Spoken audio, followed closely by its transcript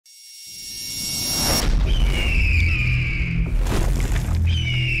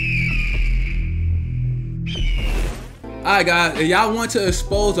Alright guys, if y'all want to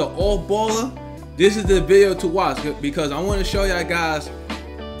expose an off baller, this is the video to watch, because I want to show y'all guys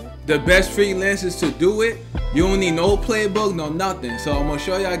the best freelancers to do it. You don't need no playbook, no nothing. So I'm gonna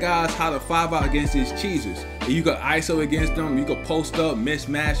show y'all guys how to 5-out against these cheesers. You can ISO against them, you can post up,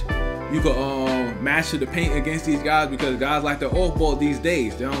 mismatch, you can match to the paint against these guys, because guys like to off ball these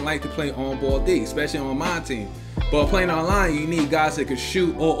days. They don't like to play on ball D, especially on MyTeam. But playing online, you need guys that can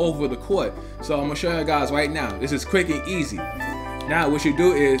shoot all over the court. So I'm gonna show you guys right now. This is quick and easy. Now what you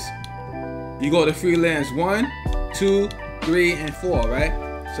do is you go to freelance 1, 2, 3, and 4, right?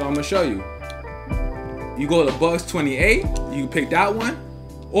 So I'm gonna show you. You go to Bucks 28. You can pick that one,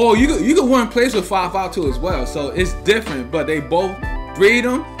 or you can one place with 5-out too as well. So it's different, but they both, 3 of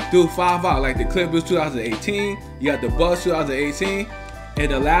them do 5-out. Like the Clippers 2018. You got the Bucks 2018,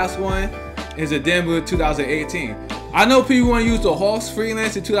 and the last one is the Denver 2018. I know people want to use the Hawks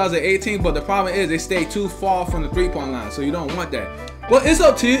freelance in 2018, but the problem is they stay too far from the 3-point line, so you don't want that. But it's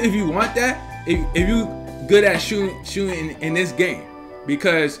up to you if you want that. If you good at shooting in this game,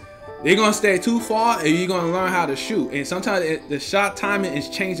 because they're gonna stay too far and you're gonna learn how to shoot. And sometimes the shot timing is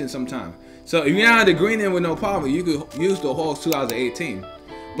changing sometimes. So if you're not the green end with no problem, you could use the Hawks 2018.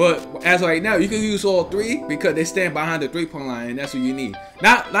 But as right now, you can use all 3 because they stand behind the 3-point line, and that's what you need.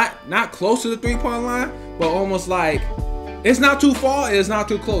 Not close to the 3-point line, but almost like it's not too far, it's not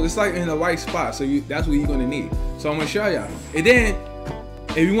too close. It's like in the right spot. So that's what you're gonna need. So I'm gonna show y'all. And then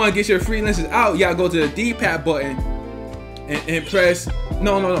if you want to get your freelancers out, you gotta go to the D-pad button and press.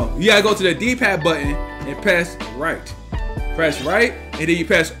 No. You gotta go to the D-pad button and press right. Press right, and then you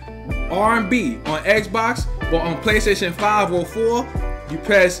press R&B on Xbox, but on PlayStation 5 or 4, you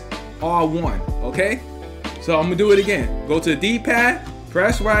press R1. Okay? So I'm gonna do it again. Go to the D-pad,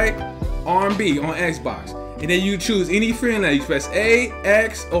 press right, R&B on Xbox, and then you choose any freelance. You press A,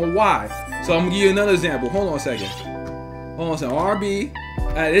 X, or Y. So I'm gonna give you another example. Hold on a second. R&B.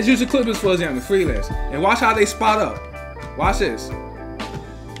 Let's use the Clippers for example, freelance, and watch how they spot up. Watch this.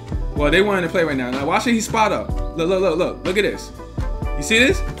 Well, they wanting to play right now. Now watch it, he spot up. Look at this. You see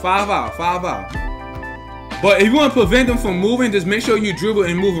this? 5-out, 5-out. But if you want to prevent them from moving, just make sure you dribble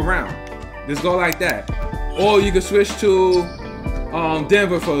and move around. Just go like that. Or you can switch to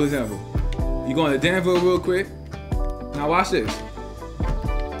Denver, for example. You're going to Denver real quick. Now watch this.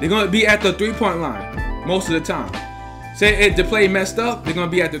 They're going to be at the 3-point line most of the time. Say if the play messed up, they're going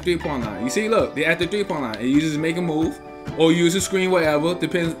to be at the 3-point line. You see, look, they're at the 3-point line. And you just make a move, or use a screen, whatever.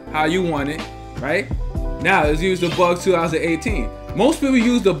 Depends how you want it, right? Now, let's use the Bucks 2018. Most people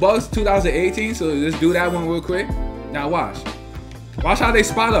use the Bucks 2018, so let's do that one real quick. Now watch. Watch how they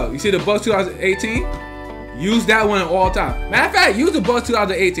spot up. You see the Bucks 2018? Use that one all time. Matter of fact, use the Bucks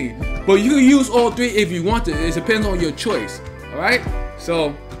 2018. But you can use all 3 if you want to. It depends on your choice, all right?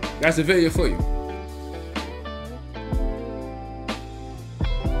 So, that's the video for you.